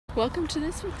Welcome to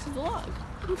this week's vlog.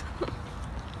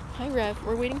 Hi Rev,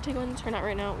 we're waiting to go in the turnout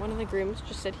right now. One of the grooms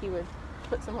just said he would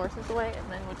put some horses away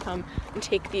and then would come and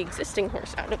take the existing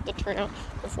horse out of the turnout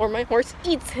before my horse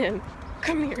eats him.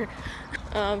 Come here.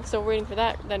 So we're waiting for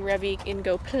that, then Revy can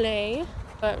go play.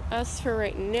 But as for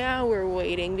right now, we're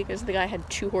waiting because the guy had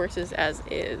 2 horses as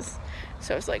is.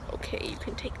 So I was like, okay, you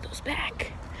can take those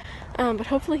back. But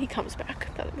hopefully he comes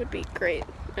back. That would be great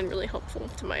and really helpful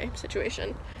to my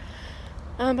situation.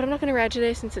 But I'm not going to ride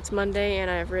today since it's Monday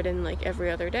and I've ridden like every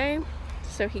other day.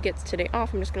 So he gets today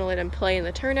off. I'm just going to let him play in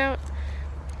the turnout.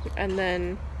 And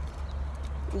then,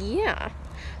 yeah.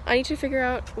 I need to figure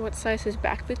out what size his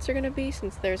back boots are going to be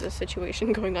since there's a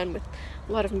situation going on with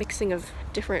a lot of mixing of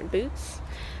different boots.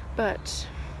 But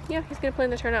yeah, he's going to play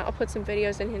in the turnout. I'll put some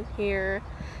videos in here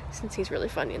since he's really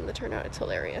funny in the turnout. It's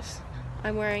hilarious.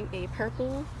 I'm wearing a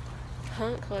purple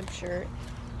Hunt Club shirt,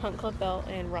 Hunt Club belt,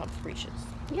 and romp breeches.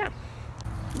 Yeah.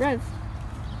 Rev,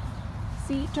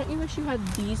 see, don't you wish you had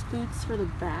these boots for the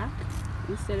back?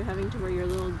 Instead of having to wear your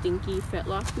little dinky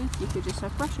fetlock boots, you could just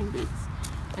have brushing boots.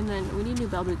 And then we need new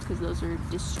bell boots because those are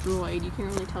destroyed. You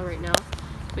can't really tell right now,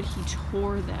 but he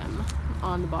tore them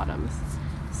on the bottoms.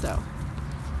 So,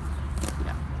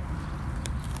 yeah.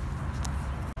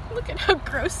 Look at how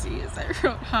gross he is. I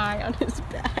wrote hi on his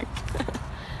back.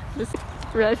 This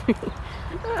Rev.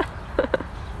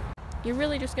 You're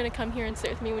really just gonna come here and sit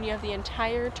with me when you have the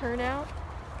entire turnout?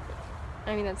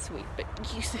 I mean, that's sweet, but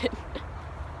use it.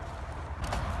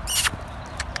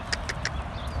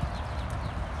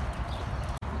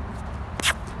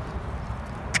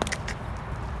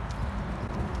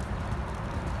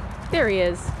 There he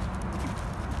is.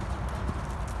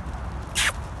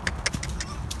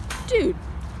 Dude.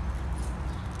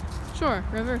 Sure,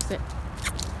 reverse it.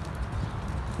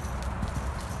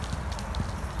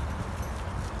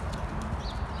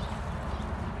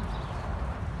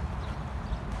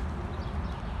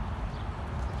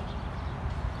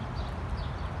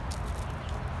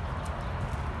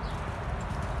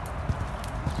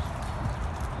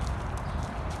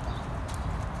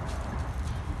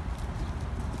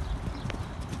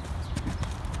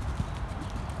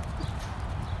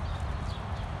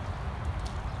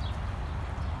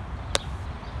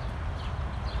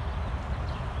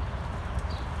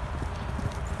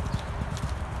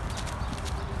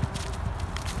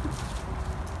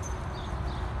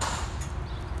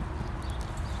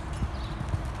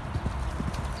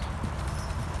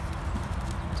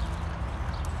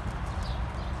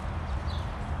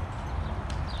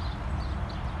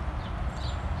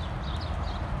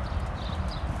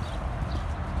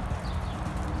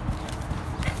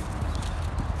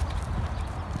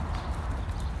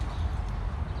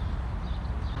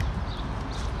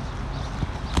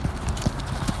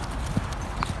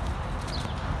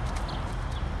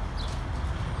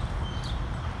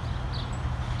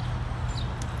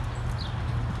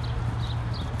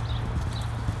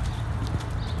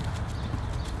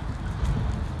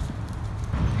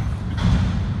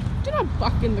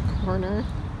 Buck in the corner.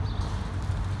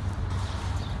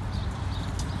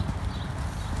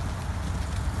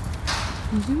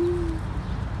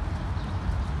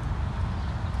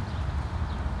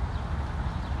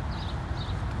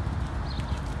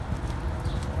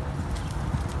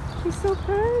 He's so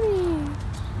pretty.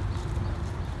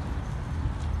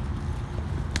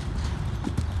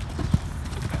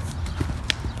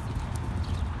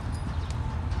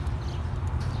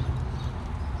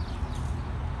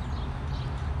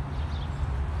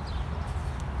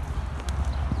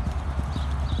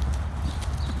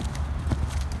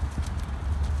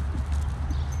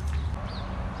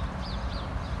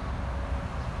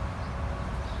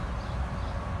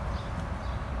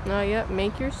 Oh, yep,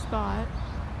 make your spot.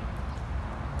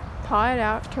 Paw it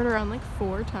out, turn around like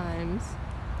 4 times.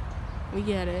 We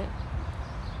get it.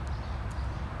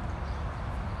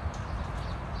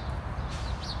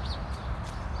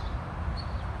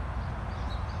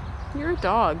 You're a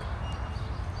dog.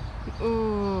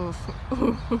 Ooh.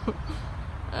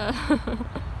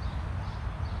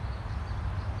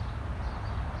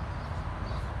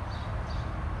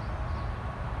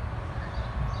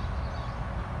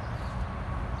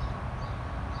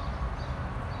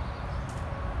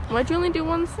 Why'd you only do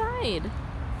one side?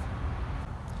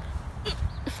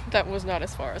 That was not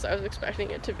as far as I was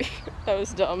expecting it to be. That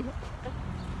was dumb.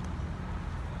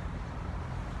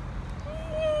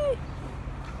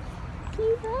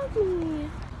 You love me.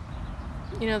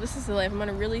 You know, this is the life. I'm on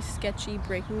a really sketchy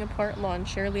breaking apart lawn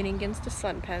chair leaning against a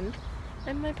sun pen.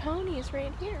 And my pony is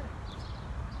right here.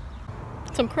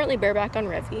 So I'm currently bareback on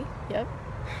Revy. Yep.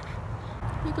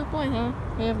 You're a good boy, huh?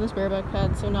 We have this bareback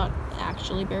pad, so not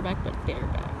actually bareback, but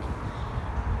bareback.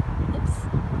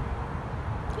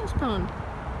 phone.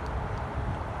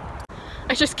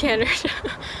 I just cantered.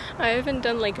 I haven't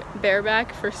done like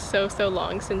bareback for so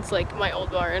long since like my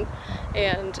old barn,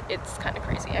 and it's kind of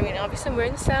crazy. I mean, obviously I'm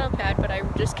wearing the saddle pad, but I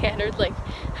just cantered like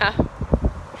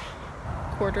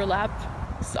quarter lap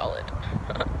solid.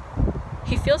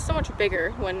 He feels so much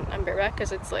bigger when I'm bareback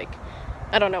because it's like,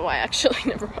 I don't know why actually,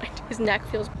 never mind. His neck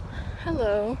feels...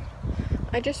 Hello.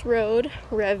 I just rode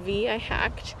Revy. I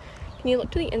hacked. Can you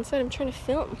look to the inside? I'm trying to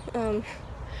film.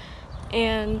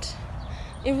 And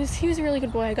he was a really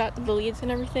good boy. I got the leads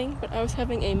and everything, but I was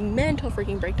having a mental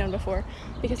freaking breakdown before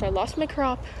because I lost my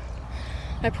crop.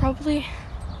 I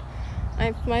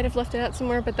might have left it out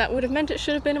somewhere, but that would have meant it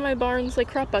should have been in my barn's like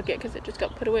crop bucket because it just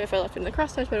got put away if I left it in the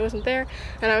cross ties, but it wasn't there.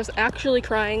 And I was actually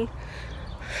crying.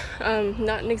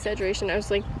 Not an exaggeration. I was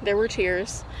like, there were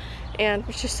tears. And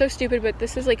it's just so stupid, but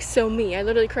this is like so me. I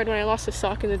literally cried when I lost a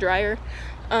sock in the dryer.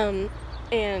 And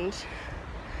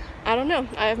I don't know.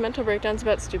 I have mental breakdowns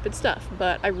about stupid stuff,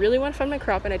 but I really want to find my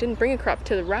crop, and I didn't bring a crop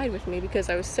to the ride with me because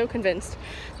I was so convinced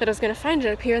that I was going to find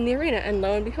it up here in the arena, and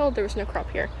lo and behold, there was no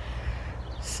crop here.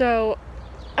 So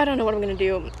I don't know what I'm going to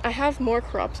do. I have more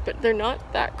crops, but they're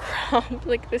not that cropped.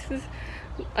 Like,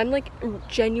 I'm like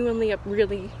genuinely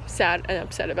really sad and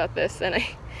upset about this, and I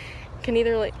can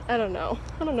either like, I don't know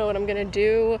what I'm going to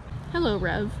do. Hello,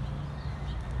 Rev.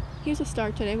 Here's a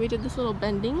star today. We did this little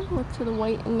bending. Look to the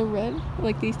white and the red,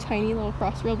 like these tiny little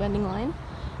cross rail bending line.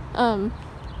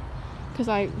 Because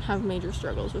I have major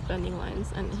struggles with bending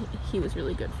lines, and he was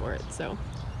really good for it. So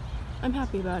I'm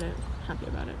happy about it. Happy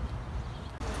about it.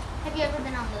 Have you ever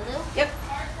been on Lulu? Yep.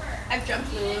 I've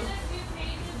jumped Lulu.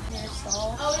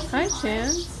 Hi,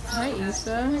 Chance. Hi,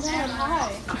 Issa.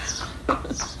 Hi.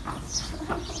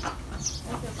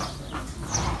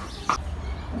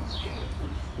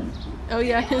 Oh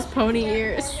yeah, his pony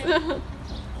ears.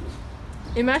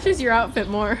 It matches your outfit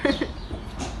more. Yeah,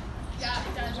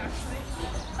 it does actually.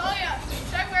 Oh yeah,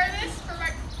 should I wear this for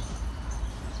my...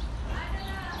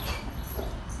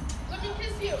 Let me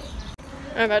kiss you.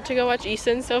 I'm about to go watch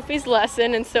Issa and Sophie's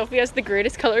lesson, and Sophie has the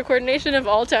greatest color coordination of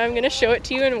all time. I'm gonna show it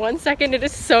to you in 1 second. It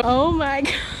is so... Oh my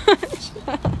gosh.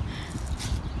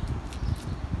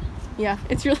 Yeah,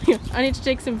 it's really... I need to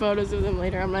take some photos of them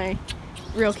later on my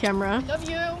real camera. Love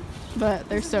you. But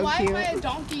they're so Why cute. am I a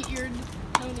donkey-eared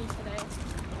pony today?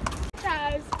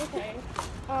 Chaz, okay.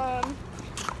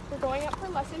 We're going up for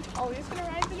lessons. Ollie's gonna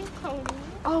ride the new pony.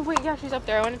 Oh wait, yeah, she's up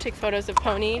there. I want to take photos of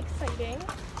Pony. Exciting.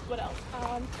 What else?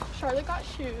 Charlotte got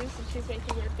shoes and she's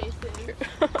making weird faces.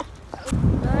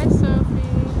 Hi, Sophie.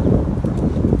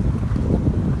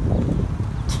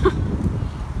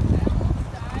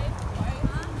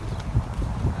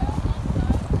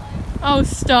 Oh,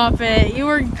 stop it. You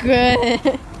were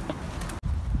good.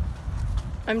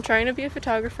 I'm trying to be a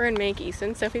photographer and make Issa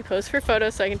and Sophie pose for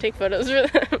photos so I can take photos for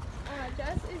them.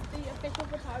 Jess is the official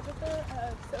photographer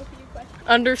of Sophie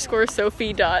 _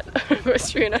 Sophie dot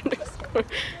equestrian _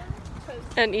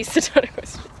 and Issa dot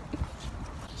equestrian.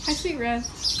 Hi, sweet Rev.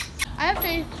 I have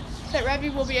faith that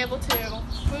Revy will be able to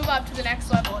move up to the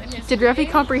next level in his Did Revy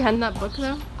reading. comprehend that book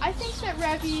though? I think that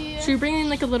Revy... Should we bring in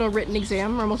like a little written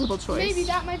exam or multiple choice? Maybe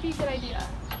that might be a good idea.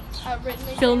 A written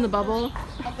exam. Fill in the bubble.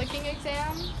 A licking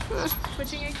exam.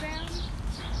 Twitching exam.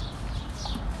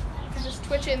 You can just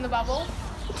twitch it in the bubble.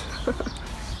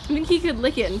 I think he could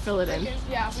lick it and fill it in.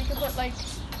 Yeah, we could put like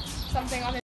something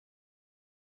on it.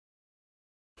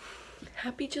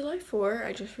 Happy July 4.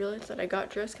 I just realized that I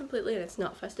got dressed completely and it's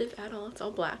not festive at all. It's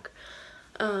all black.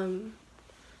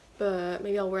 But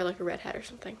maybe I'll wear like a red hat or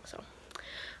something. So,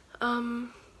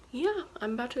 yeah,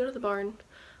 I'm about to go to the barn.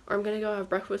 Or I'm gonna go have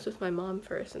breakfast with my mom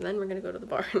first, and then we're gonna go to the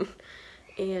barn.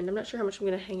 And I'm not sure how much I'm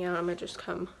gonna hang out. I might just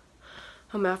come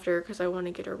home after because I want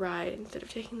to get a ride instead of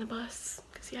taking the bus.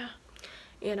 Because yeah,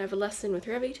 and I have a lesson with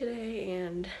Revy today,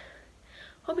 and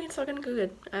hoping it's all gonna go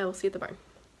good. I will see you at the barn.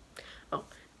 Oh,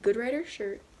 Good Rider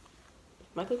shirt,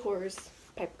 Michael Kors,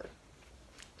 Piper.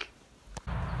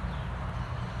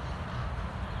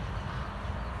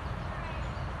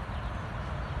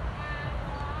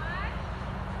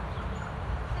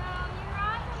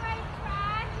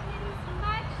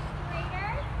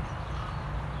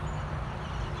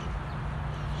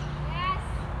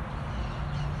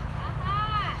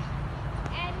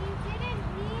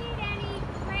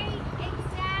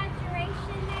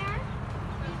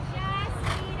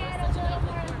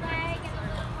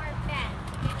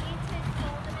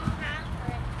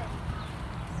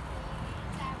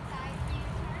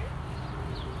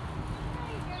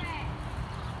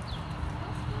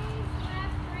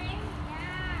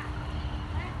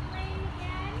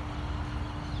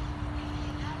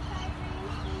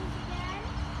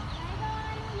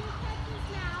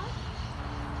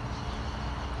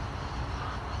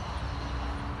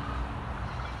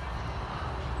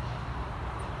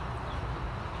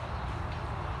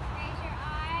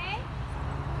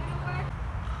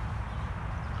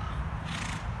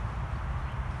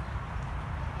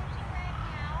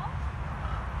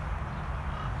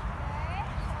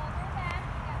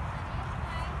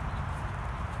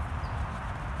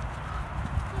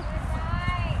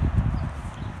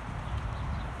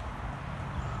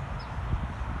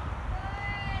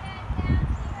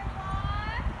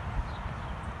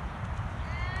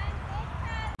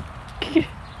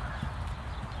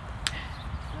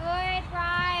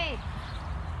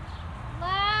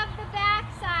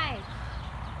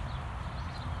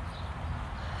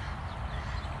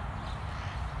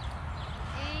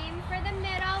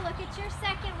 your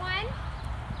second one.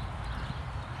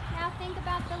 Now think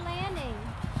about the landing.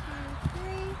 2,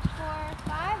 3, 4,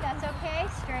 5. That's okay.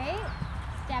 Straight.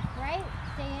 Step right.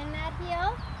 Stay in that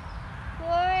heel.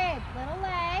 Good. Little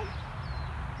leg.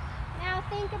 Now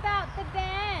think about the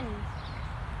bend.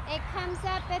 It comes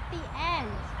up at the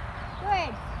end.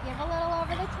 Good. Give a little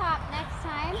over the top next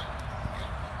time.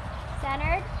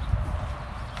 Centered.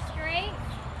 Straight.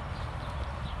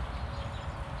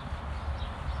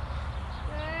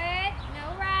 Good. No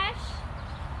rush.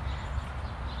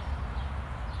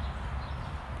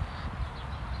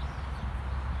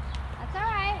 That's all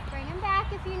right. Bring him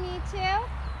back if you need to.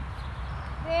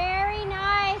 Very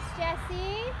nice,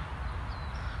 Jessie.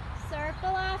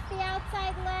 Circle off the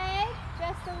outside leg,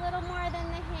 just a little more than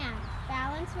the hand.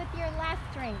 Balance with your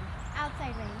left rein,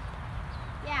 outside rein.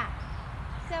 Yeah.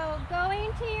 So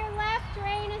going to your left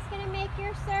rein is going to make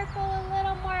your circle a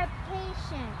little more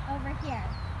patient over here.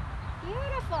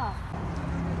 Beautiful.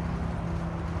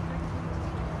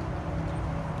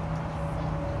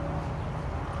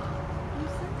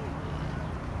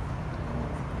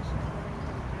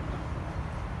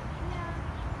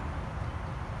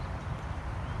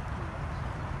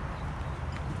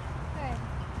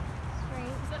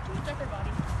 Upper body.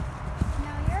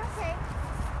 No, you're okay.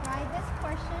 Ride this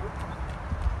portion.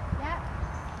 Yep.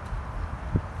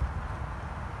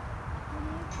 What do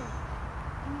you think?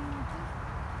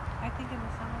 I think in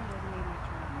the summer they're maybe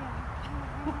try. Yeah.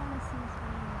 I want to see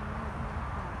swimming in the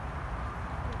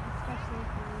especially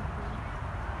if you're leaking.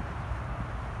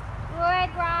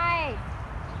 Good ride.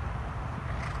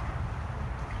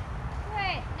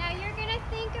 Good. Now you're going to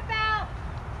think about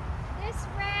this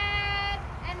red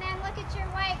and then look at your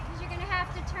white because you're going to have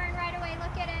to turn right away.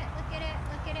 Look at it, look at it,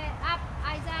 look at it. Up,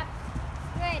 eyes up.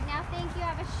 Good. Now think you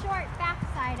have a short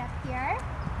backside up here.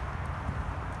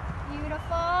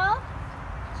 Beautiful.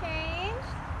 Change.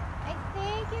 I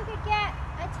think you could get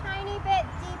a tiny bit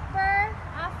deeper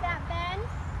off that bend.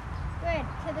 Good.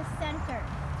 To the center.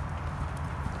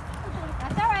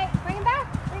 That's all right. Bring him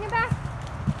back. Bring him back.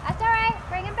 That's all right.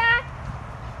 Bring him back.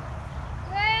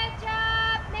 Good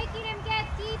job making him get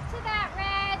deep to that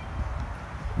red.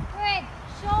 Good.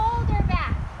 Shoulder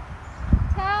back.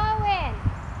 Toe in.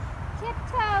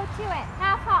 Tiptoe to it.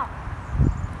 Half halt.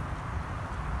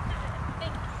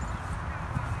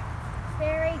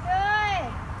 Very good.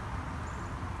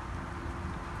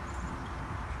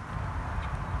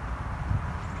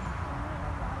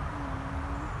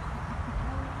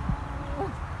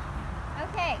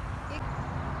 Okay.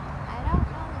 I don't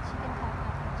know that she can talk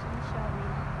that much. She show me.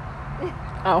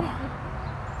 Oh.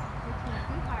 It can't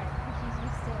be hard because she's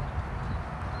used to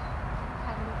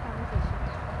having a conversation.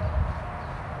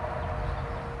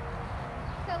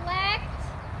 Collect.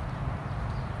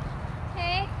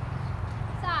 Take.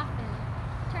 Soften.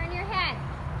 Turn your head.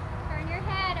 Turn your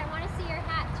head. I want to see your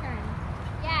hat turn.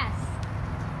 Yes.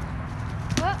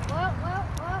 Whoop, whoop, whoop,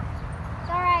 whoop.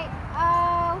 It's all right.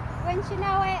 Oh, wouldn't you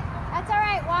know it? That's all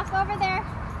right. Walk over there.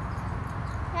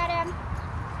 Pet him.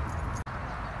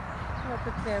 What,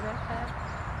 the bareback hat?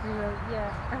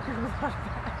 Yeah, I'm gonna watch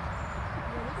that.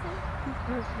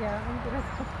 Yeah, I'm gonna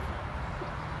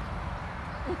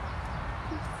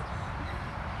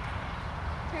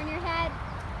Turn your head.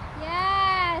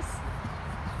 Yes.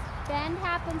 Bend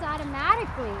happens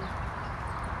automatically.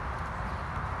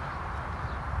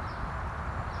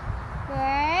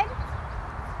 Good.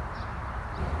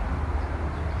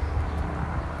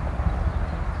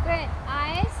 Good.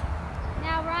 Eyes.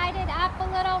 Now ride it up a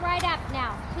little. Right up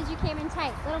now, because you came in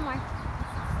tight. A little more.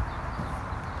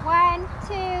 1,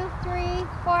 2, 3,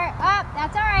 4. Up.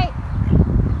 That's all right.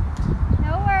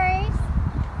 No worries.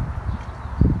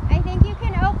 I think you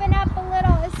can open up a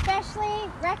little, especially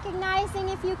recognizing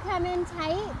if you come in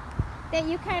tight, that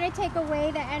you kind of take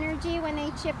away the energy when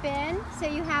they chip in, so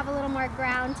you have a little more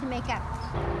ground to make up.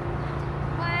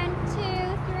 1,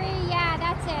 2, 3. Yeah,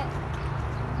 that's it.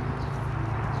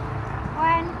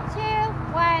 1, 2,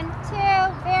 1, 2.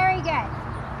 Very good.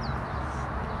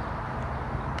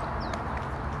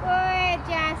 Good,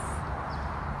 Jess.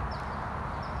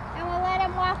 And we'll let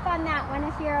him walk on that one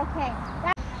if you're okay.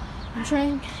 I'm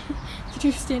trying to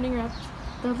do standing reps.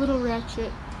 They're a little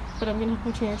ratchet, but I'm gonna have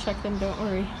my trainer check them, don't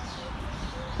worry.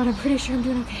 But I'm pretty sure I'm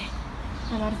doing okay.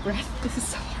 I'm out of breath. This is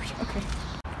so hard. Okay.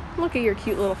 Look at your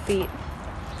cute little feet.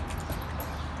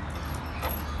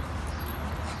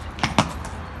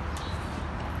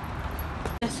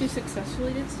 Jess, you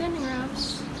successfully did standing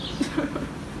reps.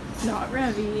 Not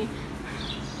Revy.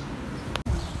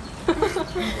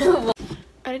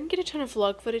 I didn't get a ton of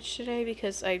vlog footage today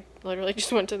because I literally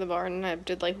just went to the bar and I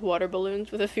did like water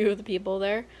balloons with a few of the people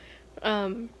there.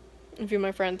 a few of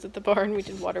my friends at the bar and we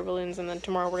did water balloons, and then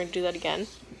tomorrow we're gonna do that again.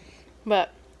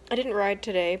 But I didn't ride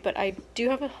today, but I do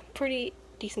have a pretty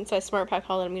decent sized Smart Pack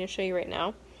haul that I'm gonna show you right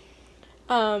now.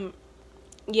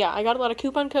 Yeah, I got a lot of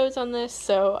coupon codes on this,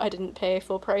 so I didn't pay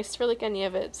full price for like any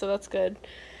of it, so that's good.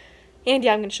 And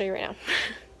yeah, I'm gonna show you right now.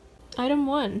 Item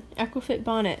 1, Equifit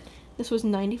bonnet. This was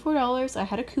 $94. I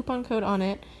had a coupon code on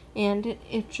it, and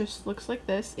it just looks like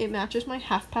this. It matches my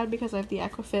half pad because I have the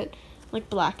Equifit like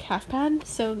black half pad,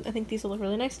 so I think these will look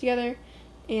really nice together.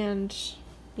 And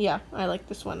yeah, I like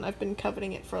this one. I've been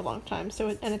coveting it for a long time. So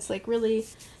and it's like really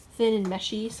thin and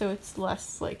meshy, so it's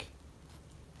less like,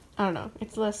 I don't know,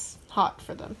 it's less hot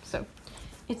for them. So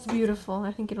it's beautiful.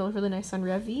 I think it'll look really nice on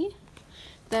Revy.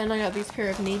 Then I got these pair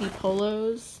of navy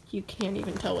polos. You can't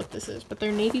even tell what this is, but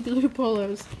they're navy blue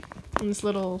polos in this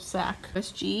little sack.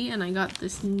 USG, and I got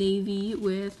this navy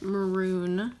with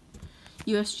maroon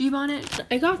USG bonnet.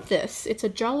 I got this. It's a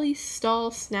Jolly Stall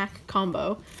snack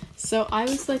combo. So I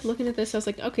was like looking at this, I was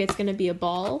like, okay, it's gonna be a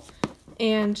ball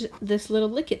and this little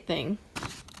lick-it thing.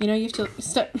 You know, you have to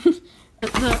step.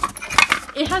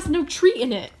 It has no treat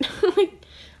in it. Like,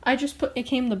 I just put, it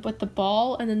came with the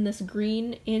ball and then this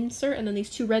green insert and then these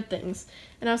two red things.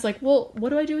 And I was like, well, what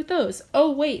do I do with those?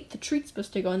 Oh wait, the treat's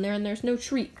supposed to go in there and there's no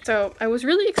treat. So I was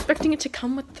really expecting it to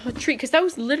come with the treat because that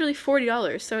was literally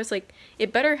 $40. So I was like,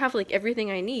 it better have like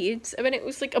everything I need. I mean, it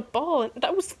was like a ball and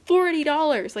that was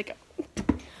 $40. Like,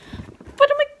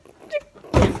 what am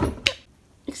I,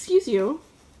 excuse you.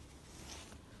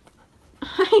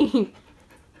 Hi.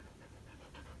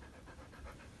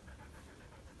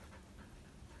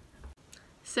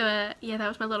 So, yeah, that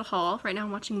was my little haul. Right now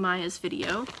I'm watching Maya's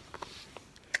video.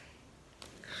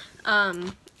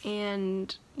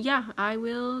 And yeah, I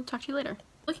will talk to you later.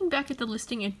 Looking back at the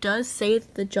listing, it does say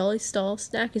that the Jolly Stall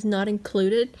snack is not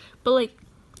included, but like,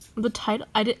 the title,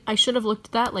 I should have looked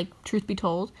at that, like, truth be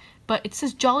told, but it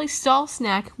says Jolly Stall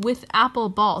snack with apple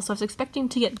ball, so I was expecting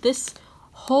to get this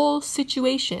whole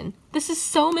situation. This is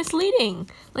so misleading.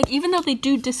 Like, even though they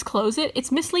do disclose it,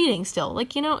 it's misleading still.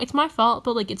 Like, you know, it's my fault,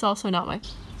 but like, it's also not my